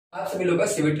आप सभी लोगों का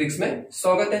सिविल ट्रिक्स में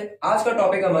स्वागत है। आज का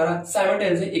टॉपिक हमारा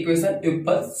साइमल्टेनियस इक्वेशन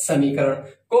युगपत समीकरण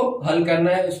को हल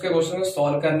करना है, उसके क्वेश्चन को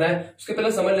सॉल्व करना है। उसके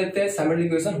पहले समझ लेते हैं साइमल्टेनियस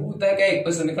इक्वेशन होता है क्या,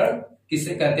 युगपत समीकरण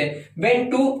किसे कहते हैं। When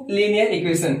to linear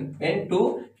equation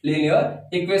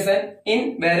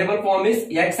in variable form is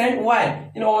x and y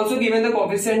and also given the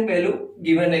coefficient value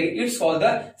given रहेगी, it's called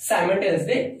the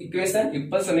simultaneous equation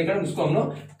युगपत समीकरण, उसको हम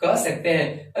लोग कह सकते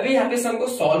हैं। अभी यहाँ पे सम को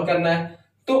सॉल्व करना है,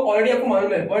 तो ऑलरेडी आपको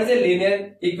मालूम है what is a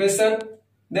linear equation.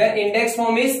 The index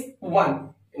form is 1,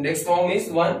 index form is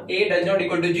 1, a does not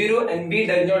equal to 0 and b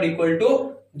does not equal to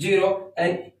 0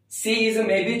 and c is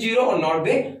maybe 0 or not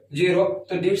be 0,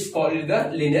 तो this called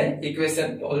the linear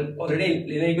equation. Already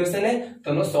linear equation है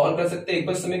तो हम लोग solve कर सकते हैं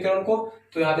equation समीकरण को।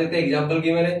 तो यहाँ पे देखते हैं एग्जांपल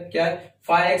गिवन है, क्या है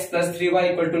 5x + 3y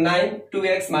 = 9,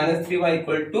 2x - 3y =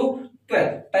 12।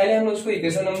 पहले हम उसको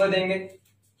इक्वेशन नंबर देंगे,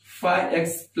 5x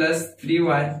 +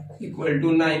 3y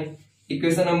 = 9,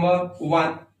 equation number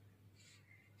 1,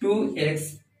 2x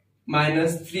 -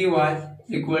 3y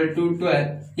 = 12,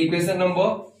 equation number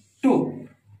 2।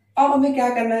 अब हमें क्या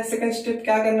करना है, सेकंड स्टेप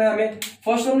क्या करना है, हमें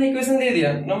फर्स्ट हमने इक्वेशन दे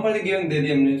दिया, नंबर गिवन दे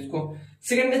दिया हमने इसको।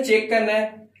 सेकंड में चेक करना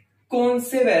है कौन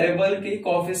से वेरिएबल की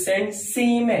कोएफिशिएंट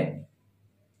सेम है,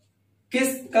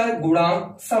 किसका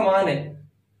गुणांक समान है।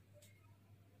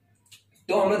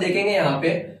 तो हम लोग देखेंगे यहाँ पे,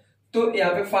 तो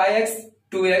यहाँ पे 5x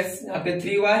 2x, यहाँ पे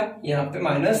 3y, यहाँ पे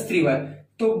 -3y,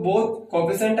 तो बोथ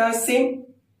कोएफिशिएंट आर सेम,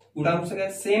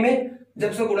 गुणांक सेम है।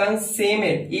 जब से गुणांक सेम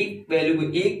है, एक वैल्यू को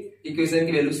एक इक्वेशन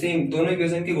की वैल्यू सेम, दोनों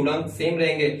इक्वेशन के गुणांक सेम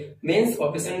रहेंगे, मींस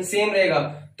कोएफिशिएंट सेम रहेगा,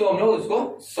 तो हम लोग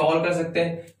उसको सॉल्व कर सकते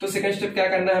हैं। तो सेकंड स्टेप क्या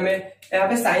करना है, हमें यहाँ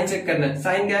पे साइन चेक करना है।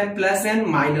 साइन क्या है, प्लस एंड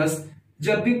माइनस।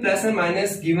 जब भी प्लस एंड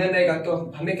माइनस गिवन रहेगा तो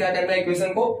हमें क्या करना है,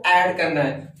 इक्वेशन को ऐड करना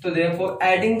है। तो therefore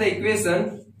adding the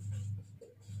equation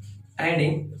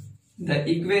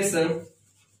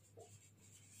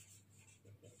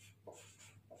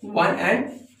 1 and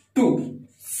 2,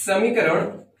 समीकरण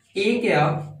 1 या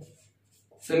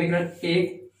समीकरण 1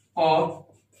 और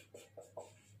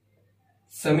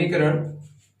समीकरण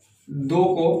 2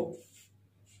 को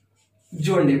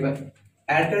जोड़ने पर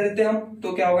ऐड कर देते हैं हम,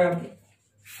 तो क्या होगा,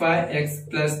 5x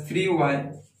 + 3y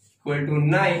 =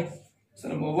 9,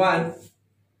 number 1,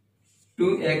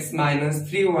 2x -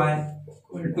 3y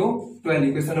 = 12,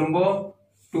 equation number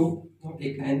 2।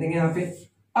 एक लाइन देंगे यहाँ पे।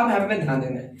 अब यहाँ पे ध्यान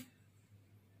देना है,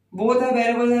 both are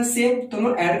variable are same, तो हम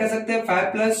लोग ऐड कर सकते हैं।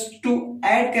 5 + 2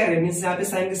 ऐड कर रहे हैं, मींस यहाँ पे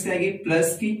साइन किसकी आएगी,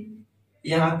 प्लस की।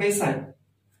 यहाँ पे साइन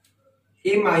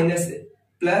ए माइनस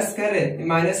प्लस कर रहे हैं,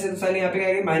 माइनस है तो साइन यहाँ पे क्या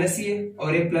आएगी, माइनस ही है,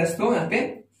 और ये प्लस तो यहाँ पे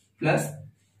प्लस।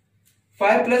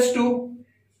 5 + 2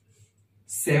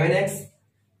 7x।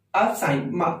 अब sign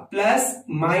plus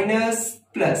minus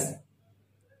plus,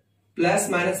 plus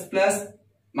minus plus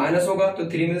minus होगा, तो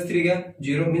 3 - 3 गया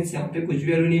 0, मीन्स यहाँ पे कुछ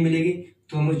भी वैल्यू नहीं मिलेगी,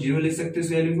 तो हम लोग 0 लिख सकते हैं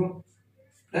इस वैल्यू को,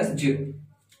 +0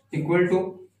 इक्वल टू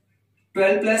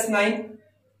 12 + 9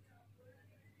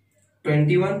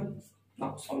 21।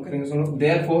 सॉल्व करेंगे, सुनो।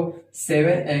 देयरफॉर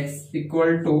 7x =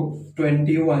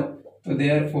 21, तो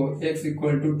देयरफॉर x =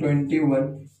 21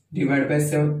 डिवाइड बाय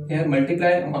 7। यार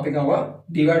मल्टीप्लाई, वहां पे क्या होगा,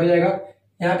 डिवाइड हो जाएगा,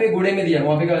 यहाँ पे गुणे में दिया,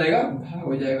 वहां पे क्या हो जाएगा, भाग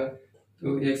हो जाएगा।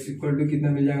 तो x = कितना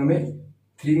मिल जाएगा हमें,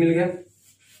 3 मिल गया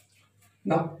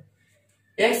ना।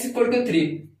 x = 3,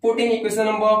 put in equation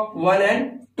number 1 and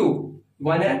 2,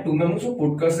 1 and 2 में हम उसको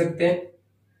पुट कर सकते हैं।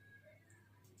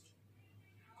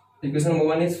 Equation number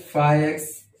 1 is 5x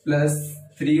 +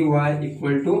 3y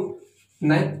 =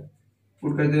 9,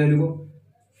 put करते वैल्यू को,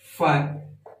 5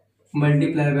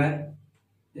 multiply by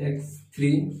x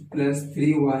 3 +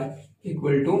 3y =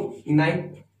 9,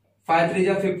 5 3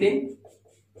 = 15,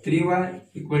 3y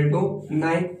 =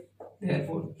 9।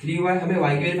 Therefore 3y हमें y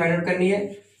की वैल्यू फाइंड आउट करनी है,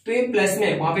 तो ये प्लस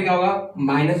में, वहां पे क्या होगा,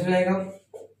 माइनस हो जाएगा।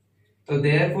 तो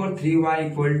therefore 3y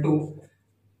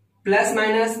 = plus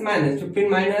minus minus,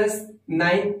 15 -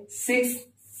 9 6,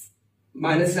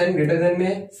 minus sign greater than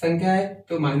में संख्या है,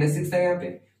 तो -6 है यहाँ पे।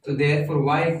 तो देयरफॉर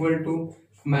y =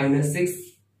 -6,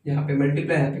 यहाँ पे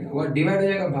मल्टीप्लाई, यहाँ पे क्या होगा, डिवाइड हो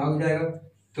जाएगा, भाग हो जाएगा,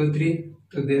 तो 3।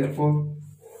 तो देयरफॉर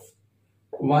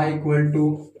y =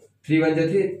 3 × 1 =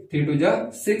 3, 3 × 2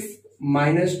 = 6,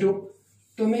 -2।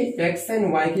 तो हमें x एंड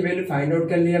y की वैल्यू फाइंड आउट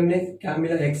कर ली हमने, क्या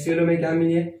मिला, x की वैल्यू में क्या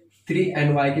मिली है, 3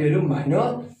 एंड y की वैल्यू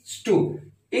 -2।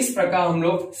 इस प्रकार हम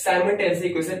लोग साइमल्टेनियस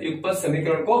इक्वेशन युगपत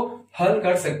समीकरण को हल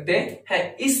कर सकते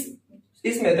हैं।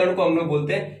 इस मेथड को हम लोग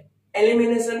बोलते हैं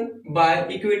elimination by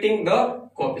equating the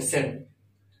coefficient.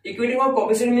 Equating of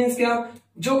coefficient means क्या,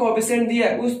 जो कोएफिशिएंट दिया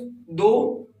है उस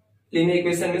दो लीनियर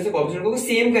इक्वेशन में से कोएफिशिएंट को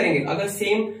सेम करेंगे। अगर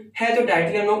सेम है तो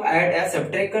डायरेक्टली हम लोग ऐड या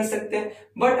सब्ट्रैक्ट कर सकते हैं,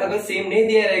 बट अगर सेम नहीं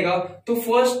दिया रहेगा तो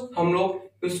फर्स्ट हम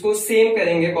लोग उसको सेम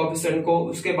करेंगे कोएफिशिएंट को,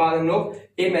 उसके बाद हम लोग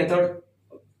ये मेथड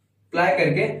मल्टीप्लाई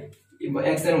करके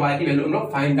एक्स एंड वाई की वैल्यू हम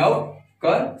लोग फाइंड आउट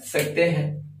कर सकते हैं।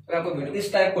 अगर आपको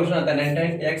इस टाइप क्वेश्चन आता है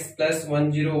 99x plus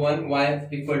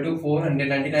 101y equal to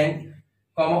 499,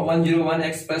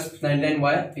 101x plus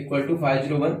 99y equal to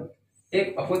 501,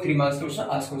 एक आपको 3 मार्क्स क्वेश्चन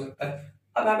आस्क हो सकता है।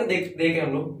 अब यहाँ पे देख रहे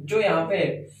हम लोग, जो यहाँ पे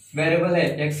वेरिएबल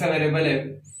है x का वेरिएबल है,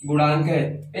 गुणांक है,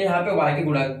 यहाँ पे y के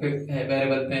गुणांक पे है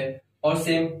वेरिएबल पे, और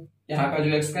सेम यहाँ का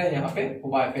जो x का है यहाँ पे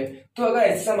y पे। तो अगर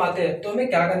ऐसे सम आते हैं तो हमें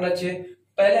क्या करना चाहिए,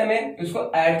 पहले हमें इसको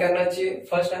ऐड करना चाहिए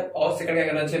फर्स्ट टाइम, और सेकंड क्या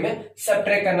करना चाहिए, हमें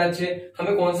सब्ट्रैक्ट करना चाहिए।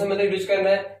 हमें कौन सा मेथड यूज करना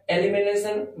है,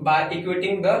 elimination by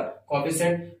equating the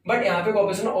coefficient, but यहाँ पे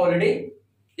कोएफिशिएंट ऑलरेडी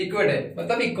इक्वल है,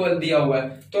 मतलब इक्वल दिया हुआ है।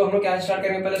 तो हम लोग क्या स्टार्ट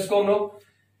करेंगे, पहले इसको हम लोग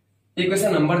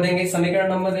इक्वेशन नंबर देंगे, समीकरण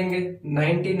नंबर देंगे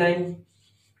 99,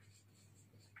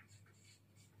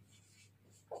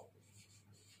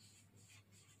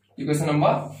 equation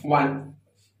number 1,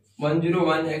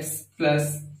 101x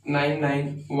plus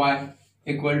 99y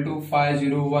equal to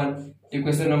 501,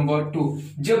 equation number 2।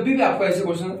 जब भी आपको ऐसे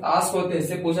क्वेश्चन आस्क होते हैं,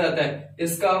 इससे पूछा जाता है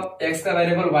इसका x का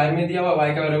वेरिएबल y में दिया हुआ,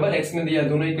 y का वेरिएबल x में दिया,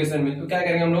 दोनों इक्वेशन में, तो क्या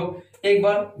करेंगे हम लोग, एक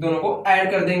बार दोनों को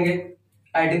ऐड कर देंगे,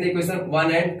 add in the equation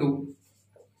 1 and 2,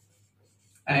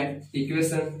 add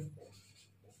equation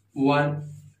 1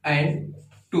 and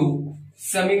 2,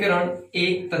 समीकरण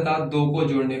 1 तथा 2 को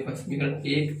जोड़ने पर, समीकरण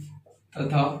 1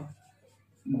 तथा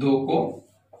 2 को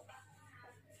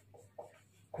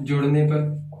जोड़ने पर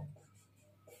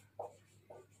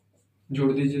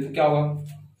जोड़ दीजिए, तो क्या होगा,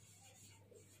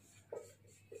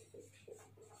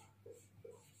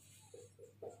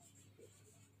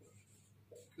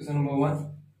 क्वेश्चन नंबर 1,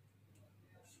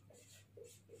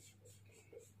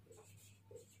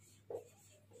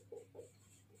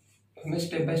 हमें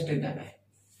स्टेप बाय स्टेप जाना है।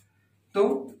 तो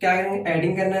क्या करेंगे,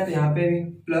 एडिंग करना है, तो यहाँ पे भी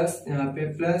प्लस, यहाँ पे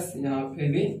प्लस, यहाँ पे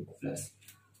भी प्लस,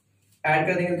 ऐड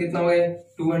कर देंगे तो कितना हो गया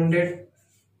 200,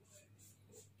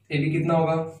 ये भी कितना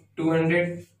होगा 200,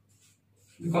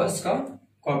 बिकॉज इसका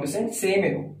कोएफिशिएंट सेम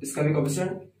है, इसका भी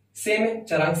कोएफिशिएंट सेम है,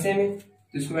 चरांक सेम है,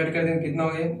 तो इसको ऐड कर देंगे कितना हो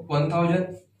गया 1000।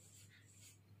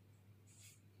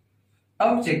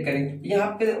 अब चेक करेंगे, यहाँ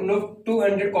पे हम लोग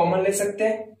 200 कॉमन ले सकते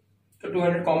हैं, तो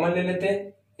 200 कॉमन ले लेते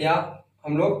हैं, या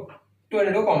हम लोग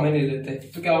 200 को कॉमन ले लेते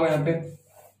हैं, तो क्या होगा, यहाँ पे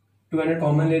 200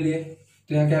 कॉमन ले लिए,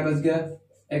 तो यहाँ क्या बच गया,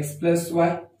 x plus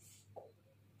Y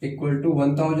equal to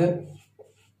 1000,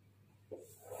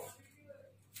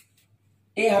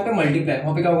 ये यहाँ पे मल्टीप्लाई,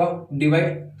 वहां पे क्या होगा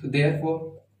डिवाइड, तो therefore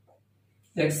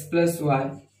x plus Y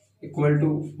equal to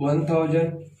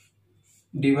 1000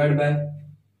 divide by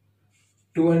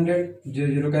 200, 0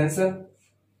 0 cancel,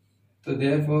 तो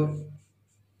therefore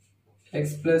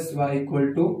x plus Y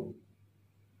equal to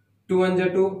 2 1 जा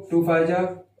 2, 2 5 जा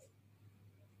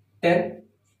 10,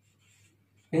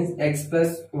 means x plus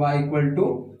Y equal to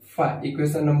 5,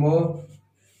 equation number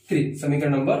 3,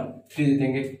 समीकरण नंबर 3 दे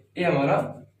देंगे। ये हमारा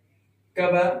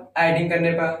कब है, एडिंग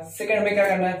करने पर। सेकंड में क्या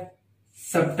करना है,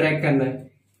 सब्ट्रैक्ट करना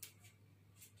है,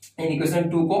 इन इक्वेशन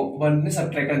 2 को 1 में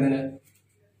सब्ट्रैक्ट कर देना है,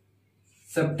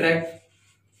 सब्ट्रैक्ट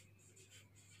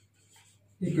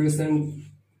इक्वेशन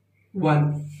 1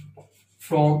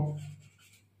 फ्रॉम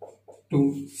 2,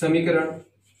 समीकरण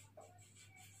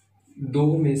 2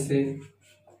 में से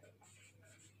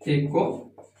एक को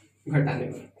घटाने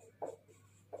पर,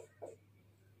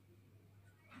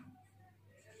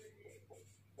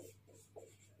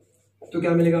 तो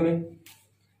क्या मिलेगा हमें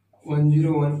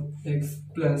 101x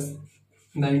plus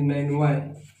 99y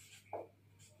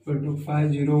equal to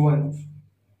 501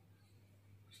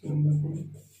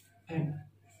 and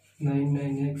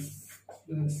 99x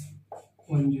plus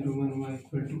 101y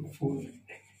equal to 4।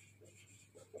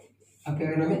 अब क्या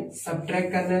करना है,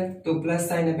 सब्ट्रैक्ट करना है, तो प्लस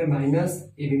साइन है पे माइनस,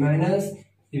 ये भी माइनस,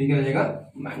 ये भी क्या हो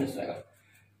जाएगा माइनस हो जाएगा।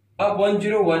 अब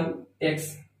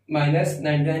 101x minus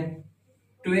 99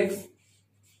 2x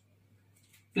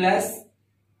plus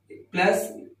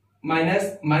plus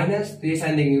minus minus, तो ये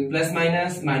साइन देंगे प्लस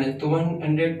माइनस माइनस, तो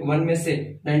 101 में से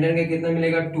 99 का कितना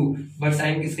मिलेगा 2, बट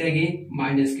साइन किसकी आएगी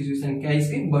माइनस की, संख्या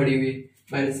इसकी बढ़ी हुई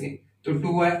माइनस की, तो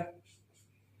 2 है।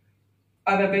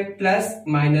 अब यहाँ पे प्लस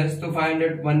माइनस, तो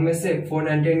 501 में से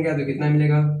 499 का तो कितना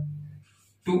मिलेगा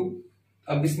 2।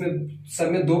 अब इसमें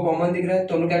सब में 2 कॉमन दिख रहा है,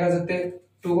 तो हम लोग क्या कर सकते हैं,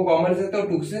 2 को कॉमन ले सकते हैं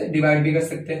और 2 से डिवाइड भी कर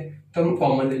सकते हैं, तो हम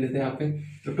कॉमन ले लेते हैं यहाँ पे,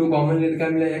 तो 2 कॉमन लेते क्या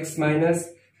मिला x minus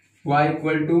Y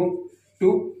equal to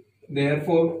 2,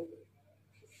 therefore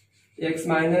x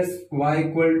minus Y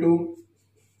equal to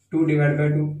 2 divide by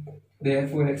 2,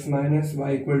 therefore x minus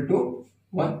Y equal to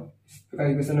 1। इस प्रकार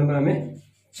इक्वेशन नंबर हमें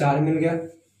 4 मिल गया,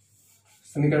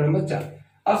 समीकरण नंबर 4।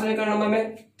 अब समीकरण नंबर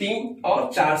में 3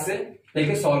 और 4 से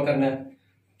लेके सॉल्व करना है,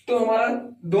 तो हमारा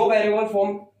 2 वेरिएबल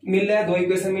फॉर्म मिल रहा है, 2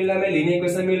 इक्वेशन मिल रहा है, हमें लीनियर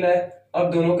इक्वेशन मिल रहा है,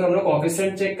 अब दोनों के हम लोग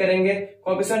कोएफिशिएंट चेक करेंगे।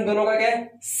 कोएफिशिएंट दोनों का क्या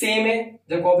है, सेम है।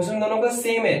 जब कोएफिशिएंट दोनों का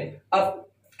सेम है, अब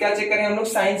क्या चेक करेंगे हम लोग,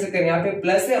 साइन चेक करेंगे। यहाँ पे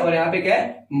प्लस है और यहाँ पे क्या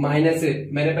है, माइनस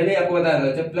है। मैंने पहले आपको बताया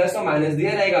था जब प्लस और माइनस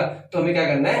दिया रहेगा तो हमें क्या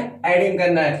करना है, एडिंग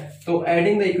करना है। तो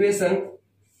adding the equation,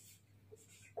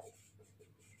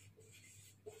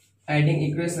 adding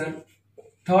equation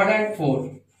third and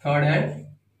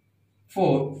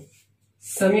fourth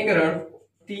समीकरण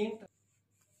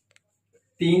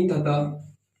तीन तथा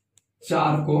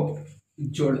 4 को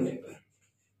जोड़ने पर,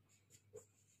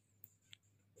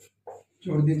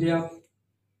 जोड़ दीजिए आप।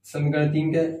 समीकरण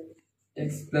 3 क्या है,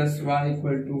 x plus Y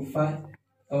equal to 5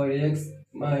 और x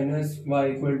minus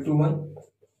Y equal to 1,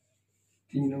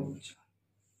 तीनों 4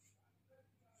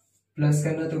 प्लस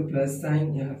करना तो प्लस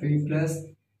साइन, यहाँ पे भी प्लस।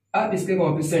 अब इसके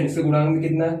कोएफिशिएंट, इसके गुणांक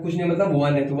कितना है, कुछ नहीं मतलब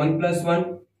 1 है, तो 1 plus 1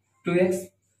 2x,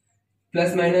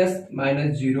 plus minus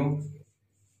minus 0,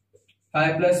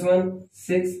 5 plus 1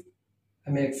 6,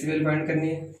 हमें x की वैल्यू फाइंड करनी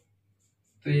है।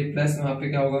 तो ये प्लस वहां पे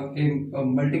क्या होगा, ये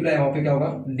मल्टीप्लाई वहां पे क्या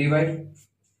होगा, डिवाइड।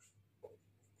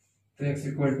 तो x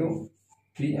इक्वल टू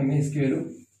 3, हमें इसकी वैल्यू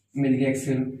मिल गई, x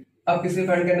की वैल्यू। अब किसकी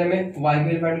फाइंड करना है, हमें y की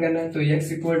वैल्यू फाइंड करना है। तो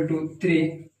x equal to 3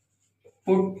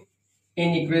 put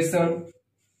in equation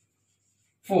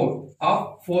 4।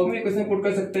 आप 4 में इक्वेशन पुट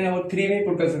कर सकते हैं और 3 में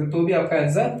पुट कर सकते हैं, तो भी आपका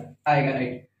आंसर आएगा,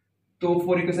 राइट। तो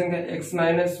 4 इक्वेशन का x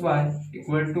minus Y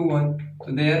equal to 1,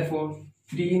 तो therefore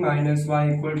 3 minus Y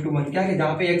equal to 1। क्या है,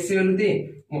 जहां पे x की वैल्यू दी,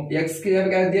 x की जगह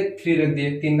क्या दिया, 3 रख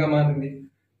दिए, 3 का मान रख दिए।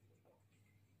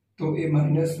 तो ये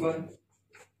माइनस 1,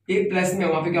 ये प्लस में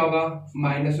वहां पे क्या होगा,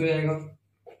 माइनस हो जाएगा,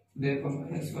 therefore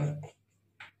minus 1।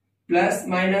 Plus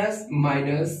minus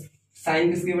minus, sign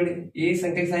किसकी बड़ी, ये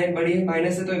संख्या की साइन बड़ी है,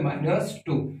 माइनस है तो minus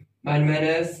 2,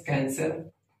 minus cancel,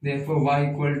 therefore y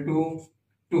equal to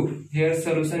 2। Here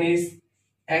solution is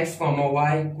x,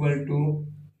 y equal to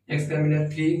x का मिला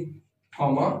 3,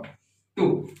 2।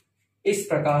 इस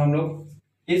प्रकार हम लोग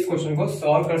इस क्वेश्चन को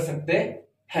सॉल्व कर सकते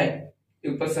हैं,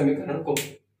 ऊपर समीकरण को।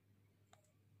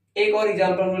 एक और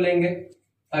एग्जांपल हम लोग लेंगे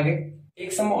आगे,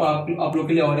 एक सम आप लोग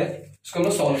के लिए और है, उसको हम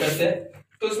लोग सॉल्व करते हैं।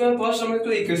 तो उसमें फर्स्ट हम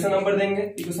तो इक्वेशन नंबर देंगे,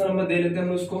 इक्वेशन नंबर दे लेते हैं हम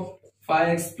लोग उसको,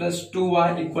 5x plus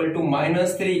 2y equal to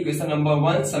minus 3, equation number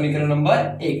 1, समीकरण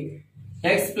number 1।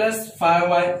 x plus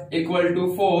 5y equal to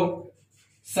 4,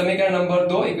 समीकरण नंबर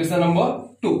 2, इक्वेशन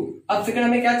नंबर 2। अब सेकंड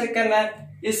हमें क्या चेक करना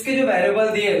है, इसके जो वेरिएबल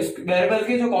दिए, वेरिएबल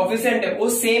के जो कोएफिशिएंट है वो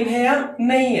सेम है या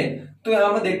नहीं है। तो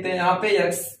यहाँ पर देखते हैं, यहाँ पे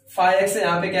x 5x है,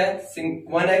 यहाँ पे क्या है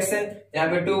 1x है, यहाँ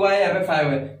पे 2y है, यहाँ पे 5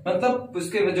 है, मतलब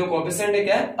उसके जो कोएफिशिएंट है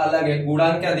क्या है, अलग है।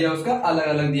 गुणांक क्या दिया उसका, अलग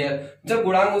अलग दिया है। जब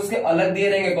गुणांक उसके अलग दिए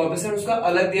रहेंगे, कोएफिशिएंट उसका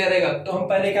अलग दिया रहेगा, तो हम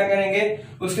पहले क्या करेंगे,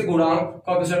 उसके गुणांक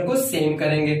कोएफिशिएंट को सेम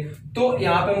करेंगे। तो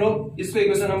यहाँ पे हम लोग इसको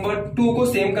इक्वेशन नंबर 2 को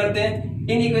सेम करते हैं।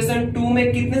 इन इक्वेशन 2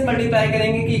 में कितने मल्टीप्लाई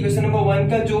करेंगे कि इक्वेशन नंबर 1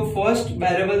 का जो फर्स्ट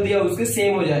वेरिएबल दिया उसके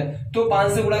सेम हो जाए। तो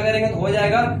 5 से गुणा करेंगे तो हो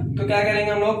जाएगा। तो क्या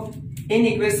करेंगे हम लोग, इन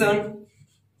इक्वेशन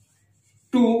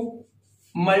 2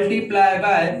 मल्टीप्लाई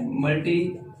बाय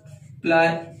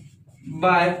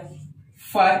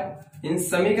 5 इन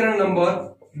समीकरण नंबर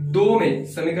 2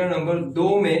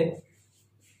 में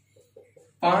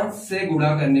 5 से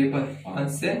गुणा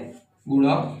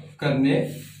करने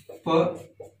पर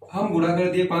हम गुणा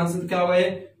कर दिए 5 से, क्या हुआ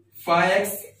है 5x,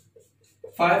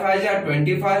 5 5 जा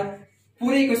 25,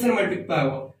 पूरी इक्वेशन मल्टीप्लाई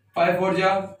हुआ, 5 4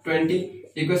 जा 20,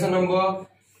 इक्वेशन नंबर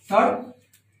 3।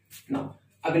 ना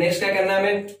अब नेक्स्ट क्या करना है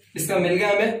हमें, इसका मिल गया,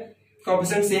 हमें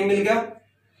कोएफिशिएंट सेम मिल गया,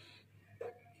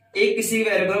 एक किसी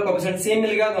वेरिएबल कोएफिशिएंट सेम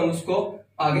मिल गया, तो हम उसको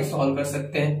आगे सॉल्व कर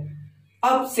सकते हैं।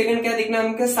 अब सेकंड क्या देखना है,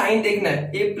 हमको साइन देखना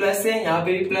है। ये प्लस है, यहाँ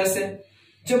पे भी प्लस है।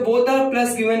 जब बोथ आर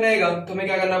प्लस गिवन रहेगा तो हमें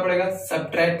क्या करना पड़ेगा,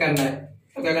 सब्ट्रैक्ट करना है।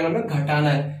 तो क्या करना है, घटाना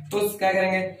है। तो क्या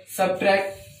करेंगे,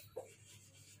 सब्ट्रैक्ट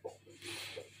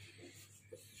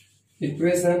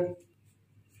इक्वेशन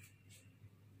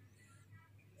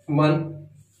 1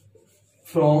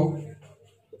 फ्रॉम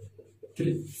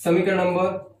 3, समीकरण नंबर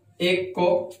 1 को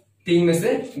 3 में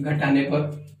से घटाने पर।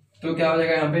 तो क्या हो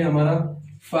जाएगा, यहाँ पे हमारा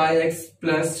 5x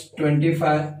plus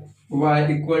 25y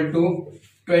equal to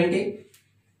 20,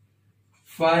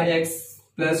 5x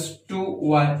plus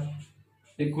 2y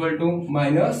equal to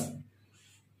 -3।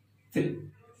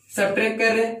 Subtract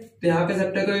कर रहे हैं तो यहाँ पे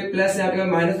सब्ट्रैक्ट तो प्लस, यहाँ पे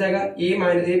माइनस जाएगा,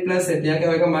 ये प्लस है, यहाँ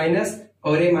क्या होगा माइनस,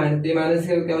 और ये माइनस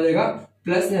क्या हो जाएगा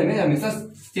प्लस से। हमें हमेशा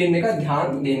चिन्ह का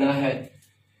ध्यान देना है।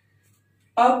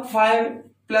 अब 5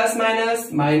 plus minus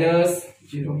minus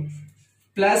 0,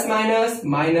 plus minus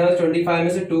minus 25 में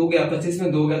से 2 गया, 25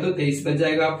 में 2 गया तो 23 बच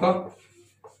जाएगा आपका।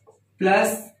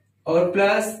 प्लस और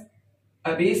प्लस,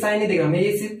 अभी साइन नहीं दिखा, हमें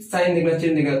ये सिर्फ साइन दिखना,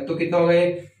 चिन्ह दिखा, तो कितना होगा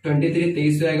ये 23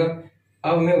 23 जाएगा।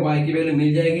 अब हमें y की वैल्यू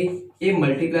मिल जाएगी। ये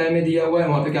मल्टीप्लाई में दिया हुआ है,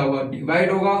 वहां पे क्या होगा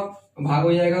डिवाइड होगा, भाग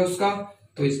हो जाएगा उसका।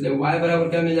 तो इसलिए y बराबर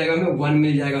क्या मिल जाएगा हमें 1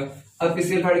 मिल जाएगा। अब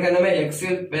किसकी वैल्यू फाइंड करना है, x की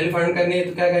वैल्यू फाइंड करनी है,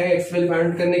 तो क्या करेंगे x वैल्यू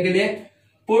फाइंड करने के लिए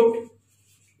put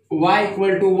y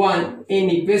equal to 1 in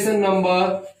equation number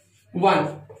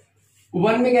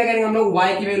 1 में क्या करेंगे हम लोग y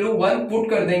की वैल्यू 1 पुट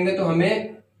कर देंगे तो हमें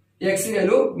x की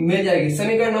वैल्यू मिल जाएगी।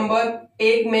 समीकरण नंबर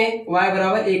 1 में y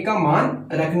बराबर 1 का मान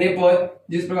रखने पर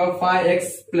जिस प्रकार 5x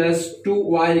plus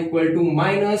 2y equal to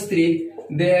 -3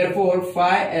 therefore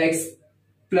 5x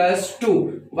plus 2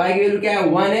 y की वैल्यू क्या है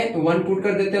 1 है तो 1 पुट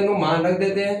कर देते हैं, हम लोग मान रख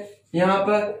देते हैं यहाँ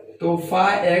पर। तो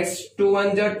 5x 2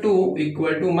 1 जा 2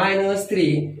 इक्वल टू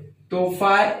 -3, तो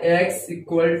 5x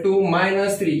इक्वल टू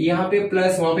 -3, यहाँ पे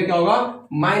प्लस वहां पे क्या होगा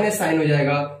माइनस साइन हो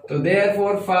जाएगा। तो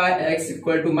therefore 5x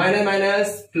equal to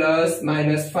minus plus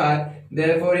 -5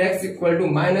 therefore x equal to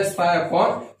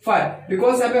 -5/5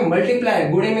 because यहाँ पे मल्टीप्लाई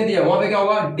गुणे में दिया, वहां पे क्या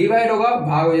होगा डिवाइड होगा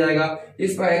भाग हो जाएगा।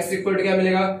 इस पर x इक्वल टू क्या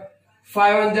मिलेगा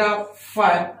 5 1 जा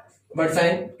 5 बट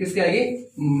साइन किसकी आएगी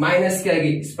माइनस की आएगी।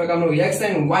 इस प्रकार हम लोग x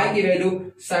एंड y की वैल्यू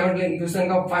साइमल्टेनियस इक्वेशन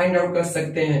का फाइंड आउट कर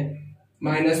सकते हैं।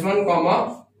 -1,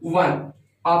 1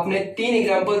 आपने 3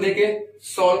 एग्जांपल देके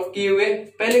सॉल्व किए हुए।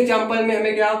 पहले एग्जांपल में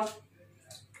हमें क्या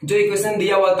जो इक्वेशन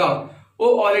दिया हुआ था वो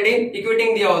ऑलरेडी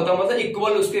इक्वेटिंग दिया होता, मतलब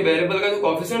इक्वल उसके वेरिएबल का जो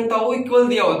कोएफिशिएंट था वो इक्वल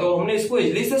दिया होता, तो हमने इसको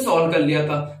इजीली से सॉल्व कर लिया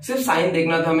था, सिर्फ साइन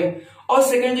देखना था हमें। और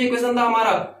सेकंड जो इक्वेशन था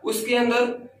हमारा उसके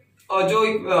अंदर जो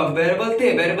वेरिएबल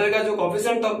थे, वेरिएबल का जो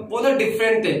कोएफिशिएंट था वो तो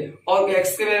डिफरेंट थे और x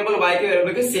के वेरिएबल y के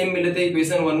वेरिएबल के सेम मिले थे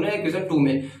इक्वेशन 1 में इक्वेशन 2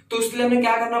 में। तो इसलिए हमें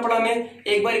क्या करना पड़ा, हमें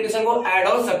एक बार इक्वेशन को ऐड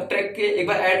और सब्ट्रैक्ट के, एक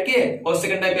बार ऐड किए और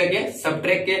सेकंड टाइम क्या किए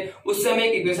सब्ट्रैक्ट किए, उससे हमें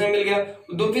एक इक्वेशन मिल गया।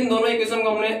 फिर दोनों इक्वेशन को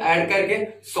हमने ऐड करके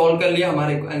सॉल्व कर लिया,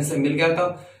 हमारे आंसर मिल गया था।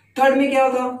 थर्ड में क्या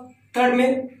था, थर्ड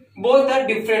में बहुत था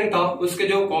डिफरेंट था, उसके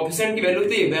जो कोएफिशिएंट की वैल्यू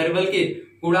थी वेरिएबल की,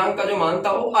 गुणांक का जो मान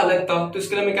था वो अलग था। तो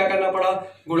इसके लिए हमें क्या करना पड़ा,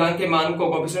 गुणांक के मान को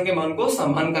कोएफिशिएंट के मान को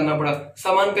समान करना पड़ा।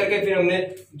 समान करके फिर हमने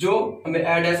जो हमें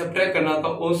ऐड या सब्ट्रैक्ट करना था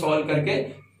वो सॉल्व करके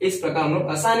इस प्रकार हम लोग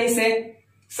आसानी से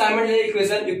साइमल्टेनियस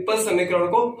इक्वेशन युगपत समीकरण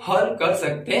को हल कर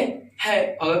सकते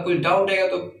हैं। अगर कोई डाउट है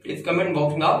तो प्लीज कमेंट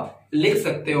बॉक्स में आप लिख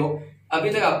सकते हो। अभी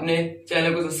तक आपने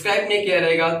चैनल को सब्सक्राइब नहीं किया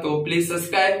रहेगा तो प्लीज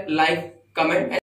सब्सक्राइब, लाइक, कमेंट